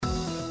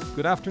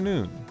Good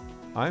afternoon.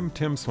 I'm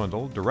Tim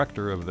Swindle,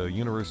 director of the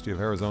University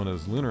of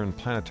Arizona's Lunar and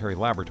Planetary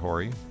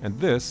Laboratory, and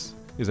this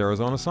is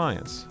Arizona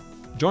Science.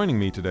 Joining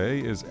me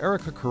today is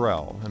Erica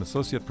Carell, an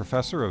associate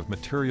professor of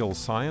materials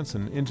science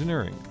and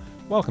engineering.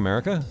 Welcome,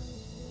 Erica.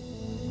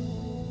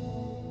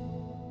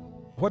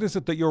 What is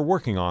it that you're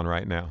working on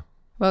right now?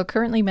 Well,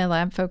 currently my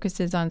lab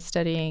focuses on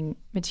studying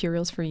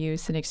materials for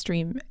use in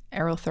extreme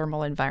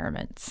aerothermal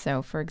environments.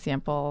 So, for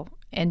example,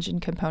 engine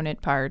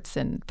component parts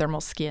and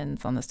thermal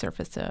skins on the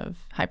surface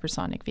of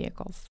hypersonic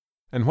vehicles.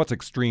 And what's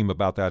extreme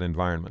about that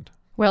environment?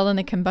 Well, in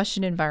the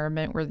combustion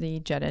environment where the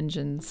jet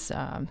engines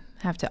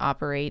have to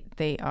operate,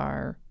 they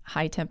are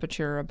high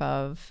temperature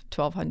above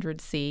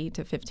 1200 C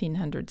to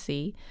 1500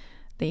 C.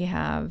 They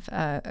have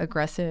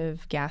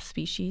aggressive gas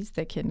species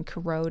that can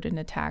corrode and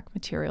attack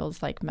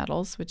materials like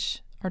metals,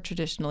 which are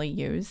traditionally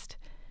used.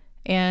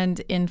 And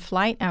in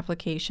flight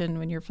application,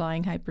 when you're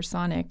flying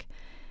hypersonic,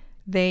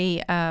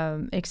 they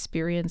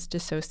experience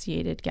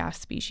dissociated gas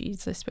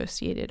species,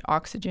 associated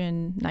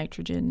oxygen,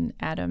 nitrogen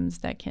atoms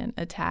that can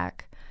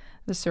attack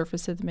the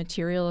surface of the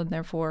material and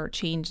therefore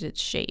change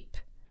its shape.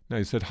 Now,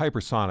 you said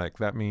hypersonic.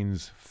 That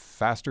means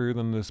faster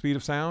than the speed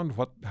of sound?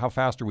 How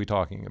fast are we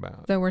talking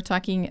about? So we're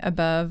talking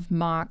above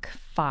Mach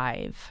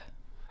 5.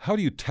 How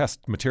do you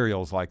test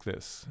materials like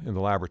this in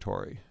the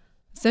laboratory?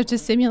 So to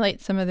simulate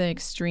some of the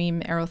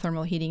extreme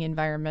aerothermal heating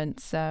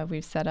environments,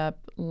 we've set up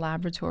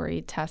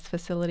laboratory test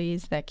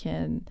facilities that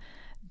can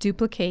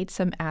duplicate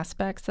some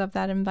aspects of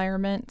that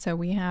environment. So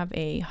we have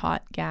a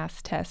hot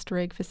gas test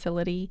rig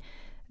facility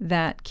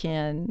that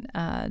can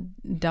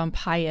dump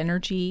high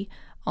energy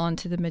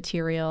onto the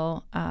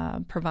material,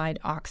 provide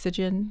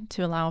oxygen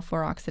to allow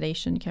for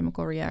oxidation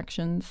chemical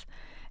reactions,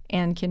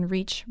 and can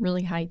reach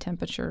really high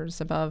temperatures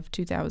above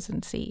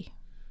 2000 C.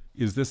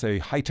 Is this a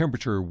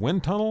high-temperature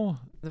wind tunnel?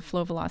 The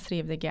flow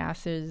velocity of the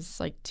gas is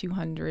like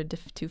 200 to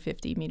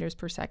 250 meters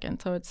per second,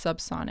 so it's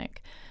subsonic.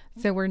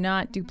 So we're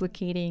not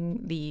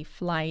duplicating the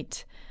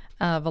flight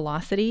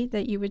velocity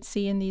that you would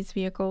see in these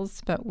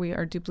vehicles, but we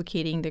are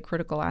duplicating the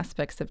critical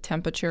aspects of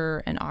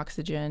temperature and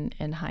oxygen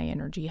and high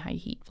energy, high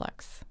heat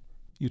flux.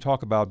 You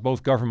talk about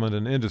both government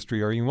and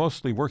industry. Are you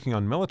mostly working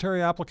on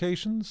military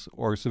applications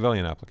or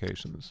civilian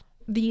applications?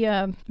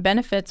 The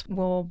benefits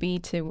will be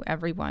to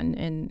everyone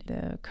in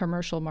the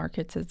commercial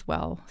markets as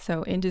well.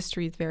 So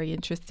industry is very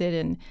interested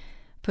in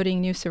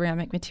putting new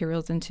ceramic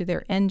materials into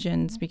their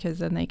engines because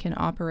then they can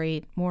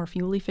operate more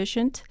fuel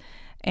efficient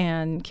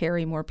and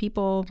carry more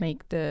people,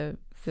 make the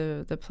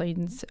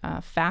planes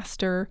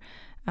faster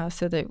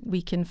so that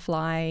we can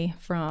fly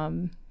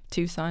from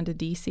Tucson to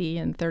DC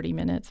in 30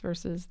 minutes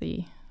versus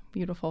the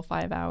beautiful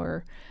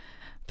 5-hour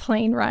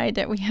plane ride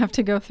that we have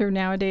to go through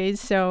nowadays.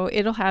 So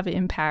it'll have an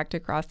impact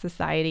across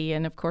society,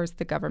 and of course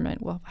the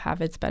government will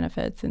have its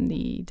benefits in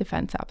the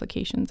defense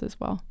applications as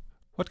well.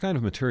 What kind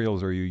of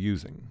materials are you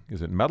using?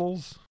 Is it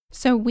metals?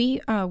 So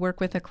we work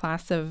with a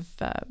class of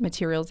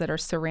materials that are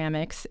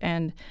ceramics,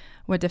 and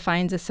what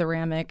defines a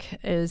ceramic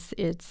is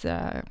its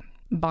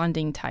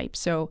bonding type.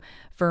 So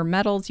for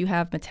metals, you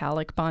have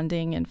metallic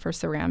bonding, and for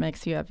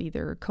ceramics, you have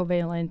either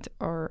covalent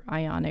or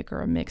ionic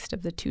or a mix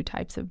of the two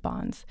types of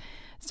bonds.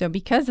 So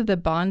because of the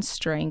bond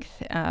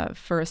strength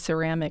for a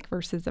ceramic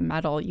versus a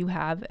metal, you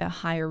have a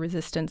higher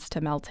resistance to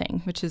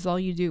melting, which is all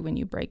you do when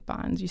you break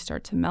bonds. You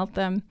start to melt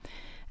them.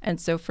 And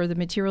so for the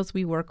materials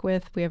we work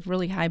with, we have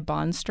really high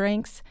bond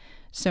strengths.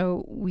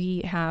 So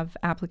we have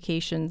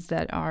applications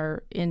that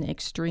are in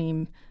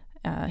extreme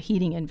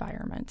heating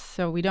environments.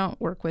 So we don't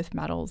work with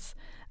metals.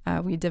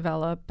 We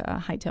develop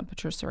high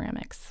temperature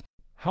ceramics.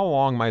 How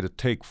long might it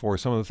take for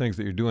some of the things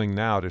that you're doing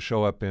now to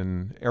show up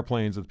in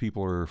airplanes that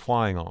people are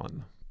flying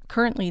on?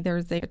 Currently,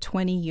 there's a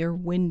 20-year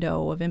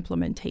window of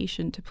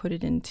implementation to put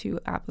it into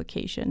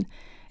application.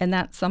 And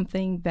that's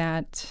something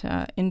that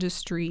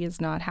industry is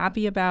not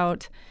happy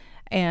about.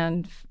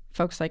 And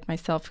folks like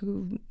myself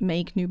who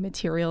make new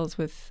materials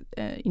with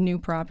new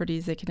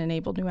properties that can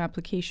enable new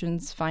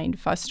applications find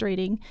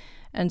frustrating.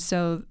 And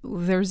so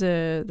there's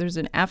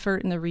an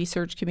effort in the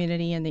research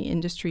community and the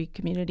industry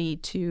community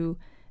to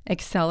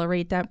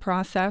accelerate that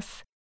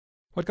process.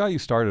 What got you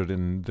started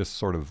in this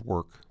sort of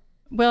work?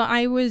 Well,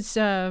 I was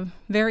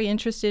very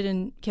interested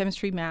in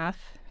chemistry,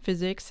 math,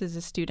 physics as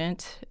a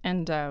student.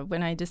 And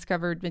when I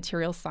discovered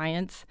material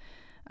science,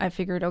 I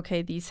figured,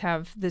 okay, these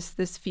have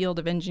this field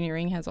of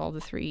engineering has all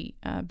the three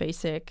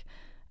basic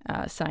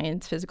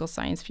physical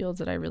science fields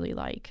that I really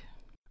like.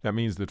 That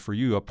means that for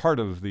you, a part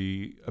of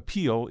the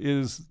appeal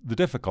is the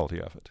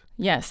difficulty of it.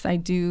 Yes, I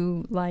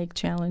do like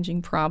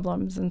challenging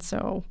problems. And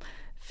so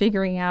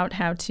figuring out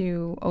how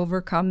to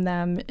overcome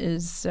them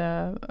is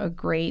a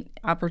great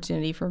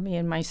opportunity for me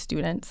and my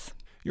students.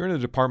 You're in a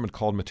department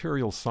called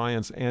Materials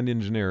Science and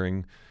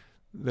Engineering.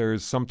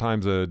 There's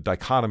sometimes a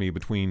dichotomy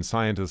between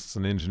scientists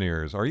and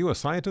engineers. Are you a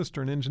scientist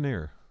or an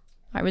engineer?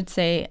 I would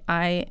say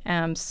I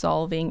am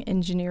solving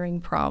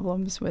engineering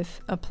problems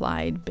with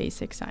applied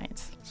basic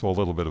science. So a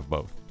little bit of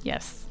both.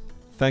 Yes.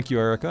 Thank you,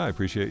 Erica. I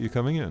appreciate you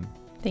coming in.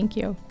 Thank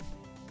you.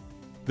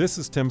 This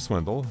is Tim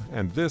Swindle,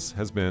 and this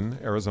has been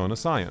Arizona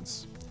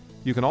Science.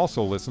 You can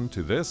also listen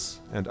to this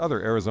and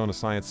other Arizona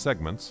Science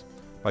segments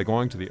by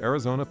going to the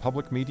Arizona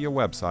Public Media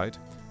website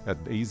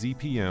at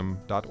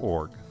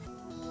azpm.org.